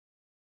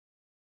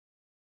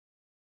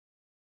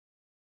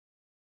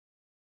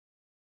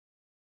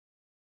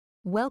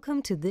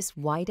Welcome to this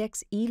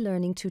Widex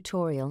e-learning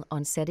tutorial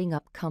on setting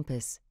up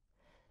Compass.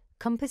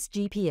 Compass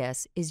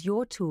GPS is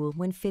your tool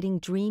when fitting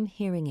Dream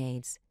hearing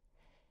aids.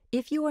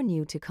 If you are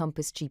new to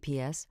Compass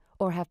GPS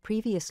or have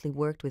previously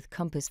worked with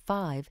Compass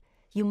 5,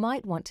 you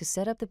might want to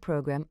set up the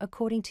program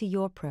according to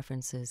your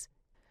preferences.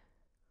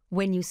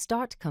 When you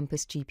start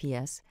Compass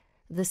GPS,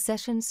 the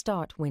Session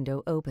Start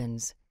window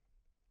opens.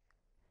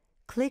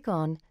 Click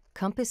on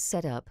Compass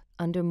Setup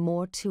under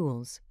More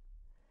Tools.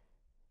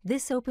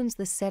 This opens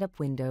the setup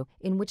window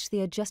in which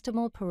the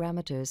adjustable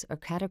parameters are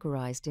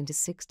categorized into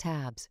 6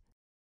 tabs.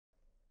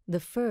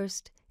 The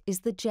first is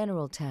the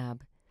General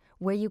tab,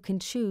 where you can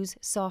choose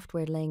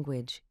software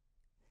language,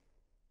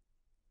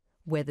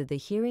 whether the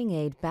hearing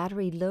aid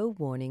battery low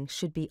warning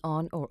should be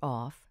on or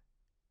off,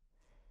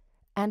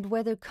 and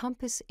whether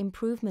Compass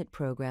Improvement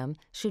Program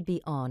should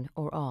be on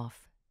or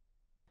off.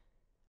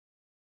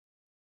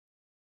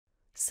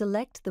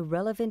 Select the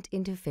relevant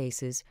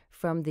interfaces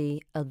from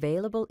the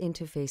Available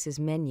Interfaces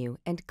menu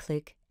and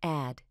click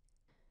Add.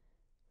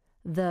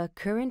 The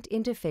Current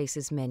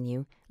Interfaces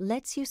menu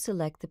lets you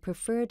select the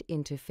preferred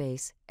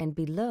interface, and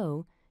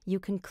below you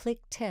can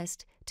click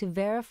Test to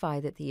verify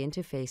that the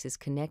interface is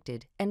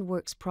connected and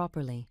works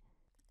properly.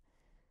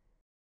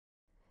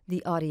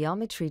 The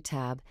Audiometry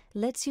tab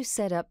lets you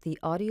set up the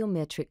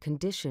audiometric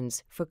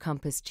conditions for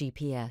Compass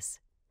GPS.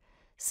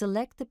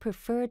 Select the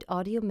preferred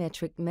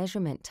audiometric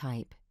measurement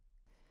type,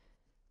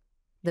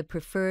 the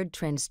preferred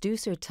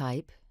transducer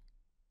type,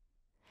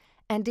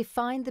 and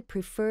define the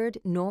preferred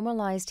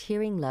normalized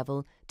hearing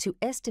level to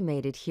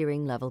estimated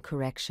hearing level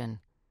correction.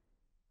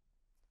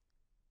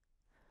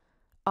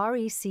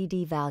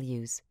 RECD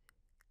values.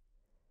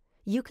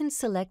 You can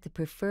select the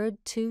preferred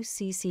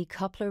 2cc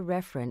coupler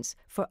reference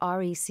for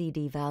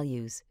RECD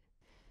values.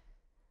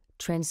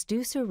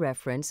 Transducer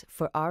reference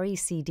for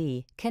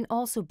RECD can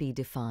also be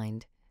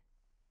defined.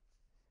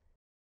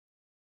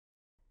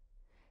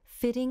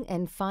 Fitting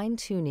and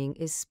fine-tuning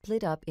is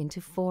split up into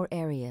 4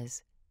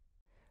 areas.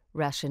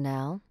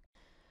 Rationale,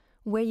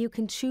 where you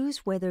can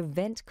choose whether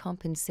vent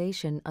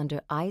compensation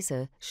under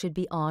ISA should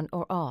be on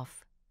or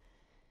off.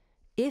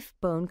 If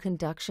bone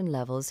conduction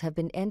levels have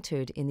been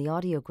entered in the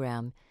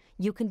audiogram,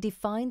 you can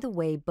define the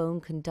way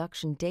bone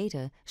conduction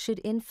data should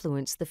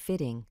influence the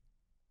fitting.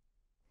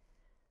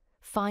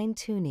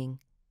 Fine-tuning.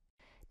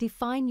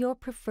 Define your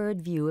preferred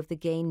view of the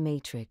gain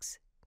matrix,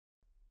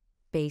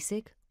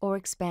 basic or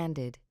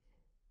expanded.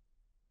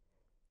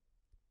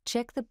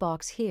 Check the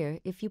box here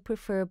if you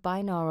prefer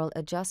binaural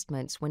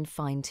adjustments when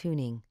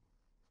fine-tuning.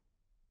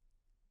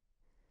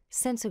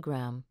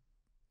 Sensogram.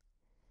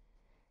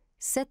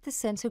 Set the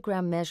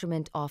sensogram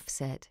measurement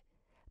offset.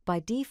 By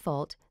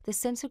default, the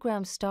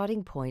sensogram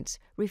starting points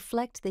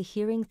reflect the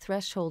hearing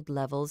threshold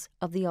levels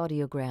of the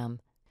audiogram.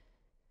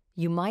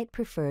 You might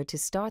prefer to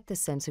start the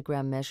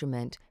sensogram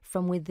measurement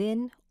from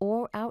within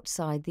or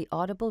outside the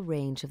audible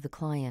range of the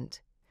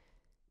client.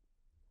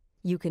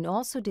 You can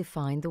also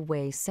define the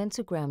way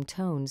sensogram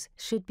tones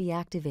should be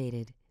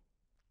activated.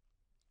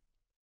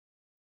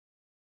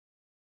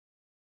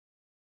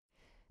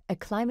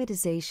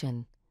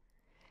 Acclimatization.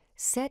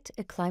 Set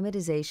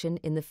acclimatization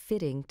in the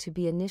fitting to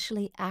be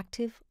initially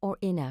active or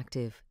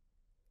inactive.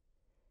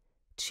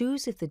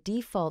 Choose if the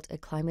default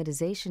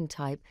acclimatization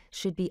type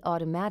should be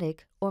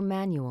automatic or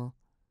manual.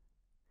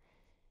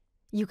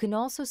 You can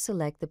also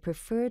select the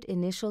preferred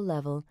initial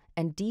level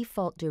and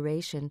default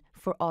duration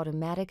for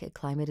automatic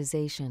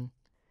acclimatization.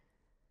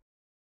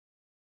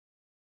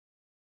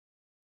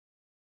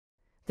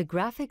 The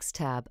Graphics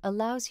tab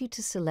allows you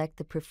to select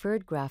the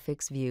preferred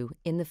graphics view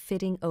in the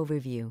fitting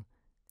overview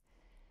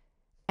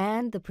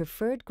and the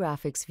preferred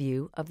graphics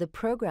view of the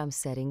Program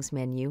Settings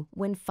menu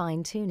when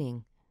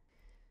fine-tuning,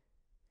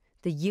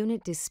 the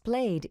unit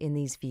displayed in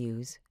these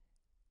views,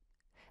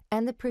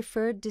 and the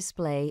preferred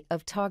display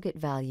of target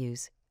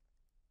values.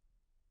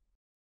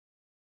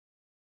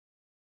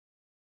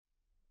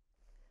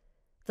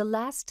 The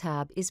last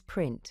tab is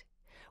Print,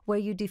 where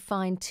you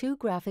define 2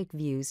 graphic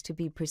views to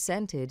be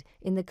presented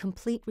in the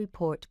complete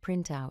report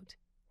printout.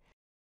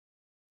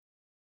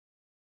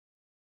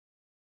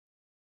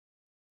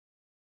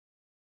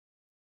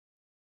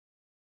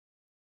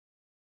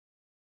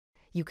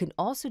 You can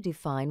also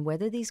define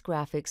whether these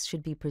graphics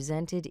should be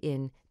presented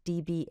in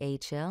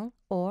DBHL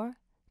or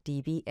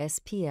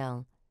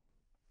DBSPL.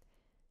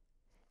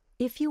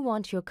 If you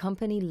want your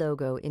company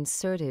logo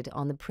inserted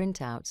on the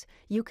printouts,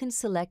 you can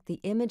select the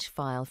image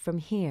file from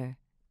here.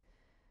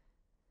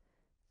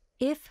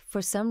 If,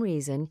 for some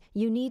reason,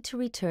 you need to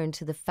return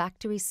to the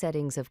factory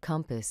settings of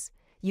Compass,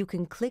 you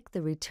can click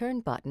the Return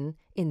button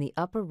in the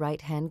upper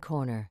right-hand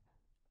corner.